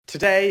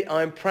Today,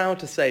 I'm proud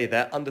to say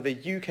that under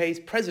the UK's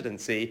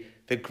presidency,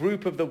 the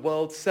group of the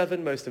world's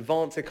 7 most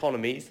advanced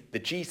economies, the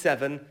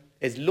G7,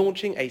 is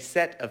launching a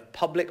set of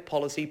public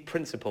policy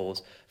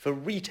principles for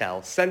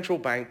retail central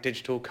bank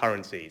digital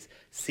currencies,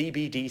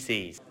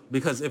 CBDCs.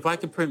 Because if I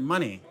can print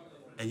money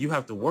and you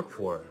have to work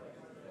for it,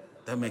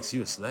 that makes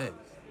you a slave.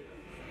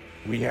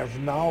 We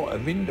have now a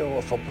window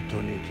of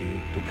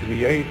opportunity to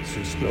create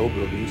this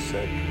global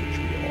reset which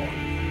we